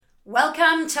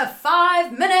Welcome to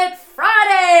 5 Minute Friday!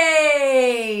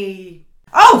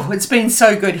 Oh, it's been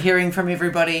so good hearing from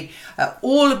everybody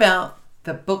all about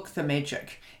the book, The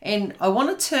Magic. And I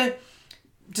wanted to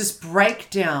just break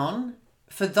down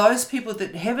for those people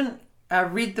that haven't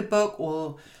read the book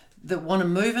or that want to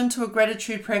move into a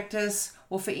gratitude practice,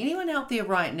 or for anyone out there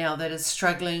right now that is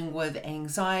struggling with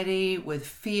anxiety, with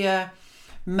fear.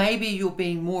 Maybe you're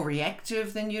being more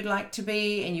reactive than you'd like to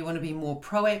be and you want to be more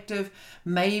proactive.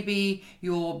 Maybe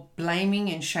you're blaming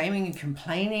and shaming and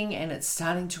complaining and it's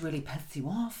starting to really piss you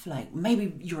off. Like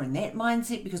maybe you're in that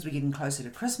mindset because we're getting closer to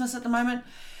Christmas at the moment.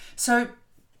 So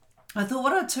I thought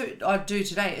what I'd do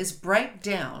today is break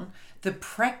down the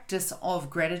practice of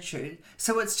gratitude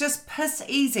so it's just piss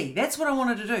easy. That's what I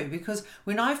wanted to do, because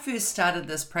when I first started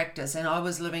this practice and I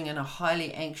was living in a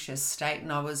highly anxious state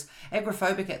and I was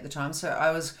agoraphobic at the time, so I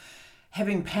was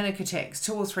having panic attacks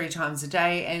 2 or 3 times a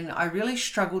day, and I really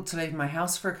struggled to leave my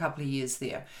house for a couple of years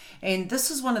there. And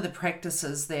this is one of the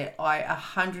practices that I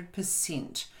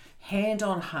 100% hand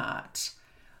on heart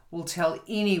will tell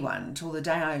anyone till the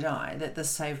day I die that this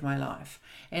saved my life.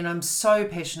 And I'm so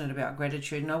passionate about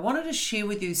gratitude, and I wanted to share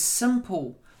with you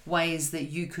simple ways that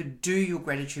you could do your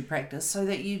gratitude practice so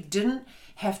that you didn't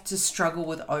have to struggle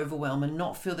with overwhelm and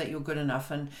not feel that you're good enough,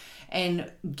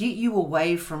 and get you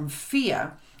away from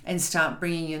fear and start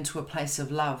bringing you into a place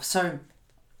of love. So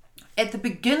at the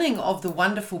beginning of the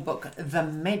wonderful book, The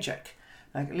Magic,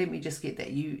 let me just get that.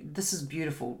 This is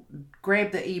beautiful.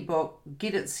 Grab the ebook,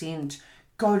 get it sent,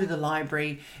 go to the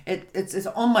library. It's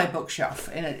on my bookshelf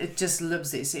and it just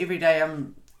lives there. So every day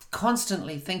I'm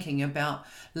constantly thinking about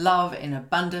love and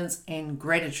abundance and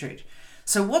gratitude.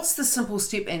 So what's the simple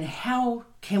step and how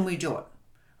can we do it,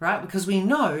 right? Because we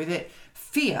know that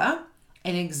fear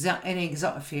and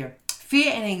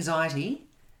anxiety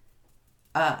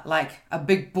are like a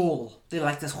big ball. They're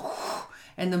like this,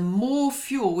 and the more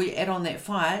fuel we add on that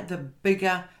fire, the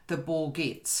bigger the ball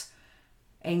gets.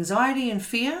 Anxiety and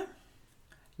fear,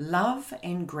 love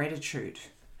and gratitude.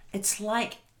 It's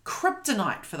like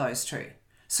kryptonite for those two.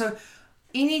 So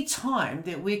any time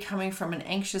that we're coming from an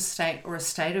anxious state or a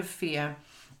state of fear,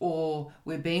 or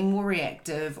we're being more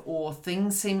reactive, or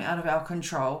things seem out of our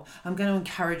control, I'm going to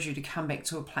encourage you to come back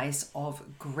to a place of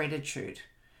gratitude.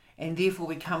 And therefore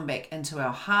we come back into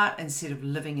our heart instead of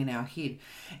living in our head.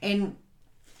 And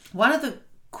one of the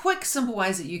quick, simple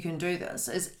ways that you can do this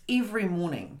is every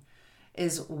morning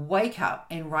is wake up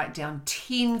and write down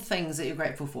 10 things that you're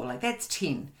grateful for. Like that's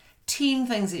 10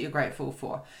 things that you're grateful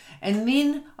for. And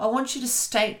then I want you to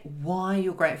state why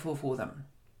you're grateful for them.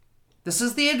 This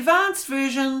is the advanced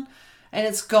version, and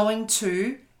it's going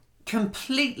to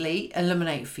completely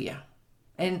eliminate fear.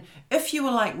 And if you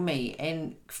are like me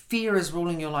and fear is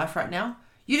ruling your life right now,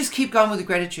 you just keep going with the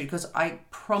gratitude, because I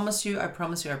promise you,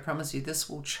 this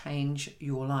will change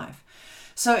your life.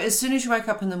 So as soon as you wake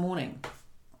up in the morning,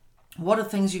 what are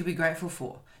things you could be grateful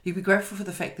for? You could be grateful for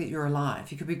the fact that you're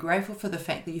alive. You could be grateful for the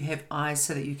fact that you have eyes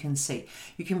so that you can see.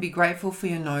 You can be grateful for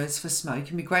your nose for smell. You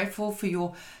can be grateful for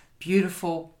your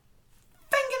beautiful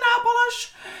fingernail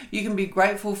polish. You can be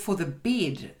grateful for the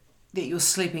bed that you're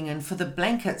sleeping in, for the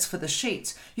blankets, for the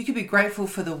sheets. You could be grateful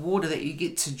for the water that you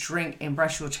get to drink and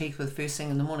brush your teeth with first thing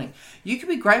in the morning. You could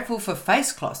be grateful for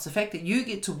face cloths, the fact that you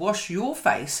get to wash your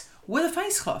face with a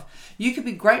face cloth. You could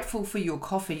be grateful for your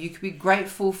coffee. You could be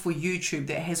grateful for YouTube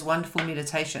that has wonderful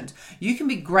meditations. You can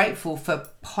be grateful for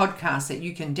podcasts that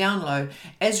you can download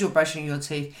as you're brushing your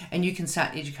teeth, and you can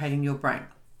start educating your brain.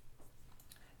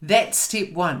 That's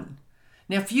step 1.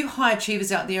 Now, for you high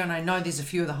achievers out there, and I know there's a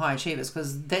few of the high achievers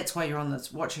because that's why you're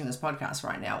watching this podcast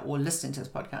right now or listening to this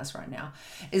podcast right now,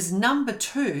 is number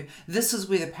 2, this is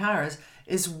where the power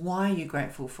is why you're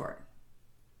grateful for it.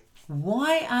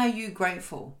 Why are you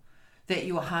grateful that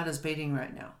your heart is beating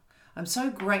right now? I'm so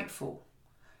grateful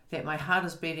that my heart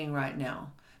is beating right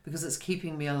now because it's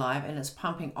keeping me alive and it's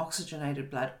pumping oxygenated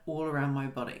blood all around my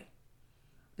body.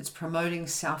 It's promoting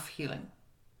self-healing.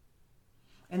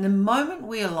 And the moment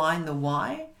we align the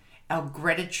why, our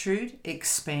gratitude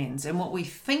expands. And what we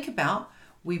think about,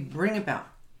 we bring about.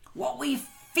 What we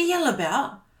feel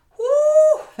about,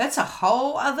 whoo, that's a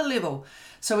whole other level.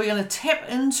 So we're going to tap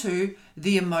into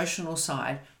the emotional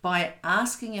side by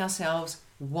asking ourselves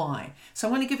why. So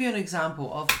I'm going to give you an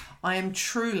example of I am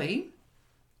truly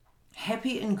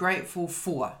happy and grateful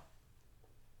for.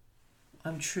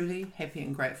 I'm truly happy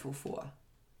and grateful for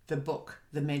the book,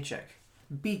 The Magic,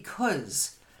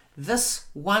 because this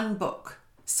one book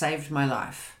saved my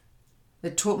life.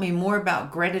 It taught me more about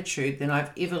gratitude than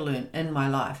I've ever learned in my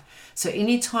life. So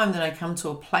anytime that I come to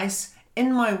a place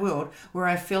in my world where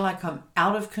I feel like I'm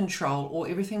out of control or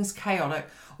everything's chaotic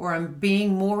or I'm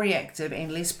being more reactive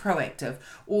and less proactive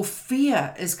or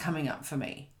fear is coming up for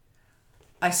me,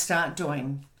 I start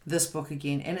doing this book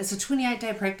again. And it's a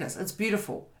 28-day practice. It's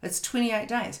beautiful. It's 28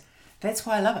 days. That's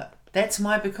why I love it. That's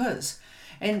my because.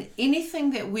 And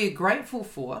anything that we're grateful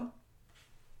for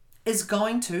is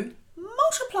going to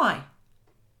multiply.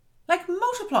 Like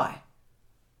multiply.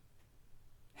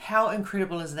 How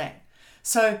incredible is that?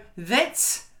 So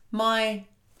that's my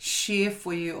share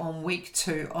for you on week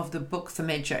 2 of the book, The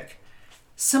Magic.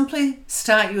 Simply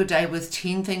start your day with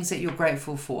 10 things that you're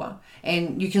grateful for.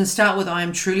 And you can start with, I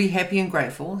am truly happy and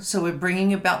grateful. So we're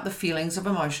bringing about the feelings of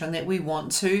emotion that we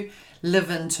want to live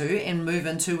into and move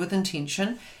into with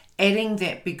intention, adding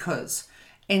that because.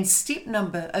 And step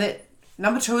number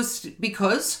 2 is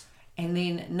because, and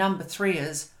then number 3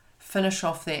 is finish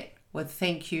off that with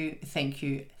thank you, thank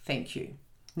you, thank you.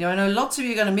 Now, I know lots of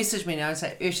you are going to message me now and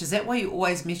say, Ursh, is that why you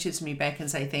always message me back and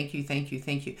say thank you, thank you,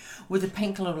 thank you, with a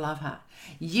pink little love heart?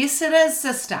 Yes, it is,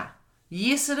 sister.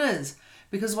 Yes, it is.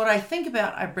 Because what I think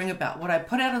about, I bring about. What I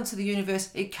put out into the universe,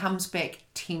 it comes back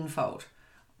tenfold.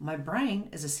 My brain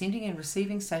is a sending and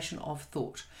receiving station of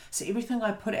thought. So everything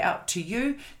I put out to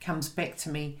you comes back to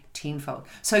me tenfold.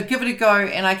 So give it a go,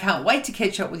 and I can't wait to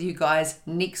catch up with you guys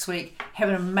next week. Have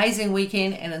an amazing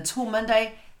weekend, and until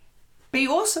Monday, be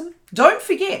awesome. Don't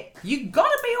forget, you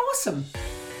gotta be awesome.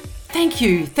 Thank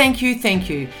you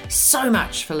so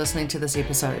much for listening to this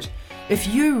episode. If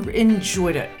you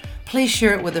enjoyed it, please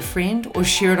share it with a friend or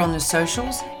share it on the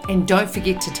socials, and don't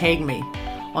forget to tag me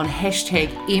on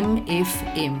 #MFM,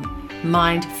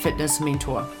 Mind Fitness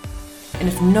Mentor. And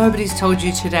if nobody's told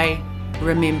you today,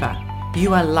 remember,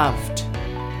 you are loved,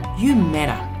 you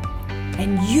matter,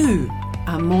 and you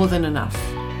are more than enough.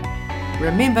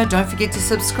 Remember, don't forget to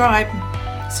subscribe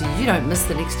so you don't miss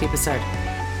the next episode.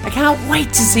 I can't wait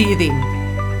to see you then.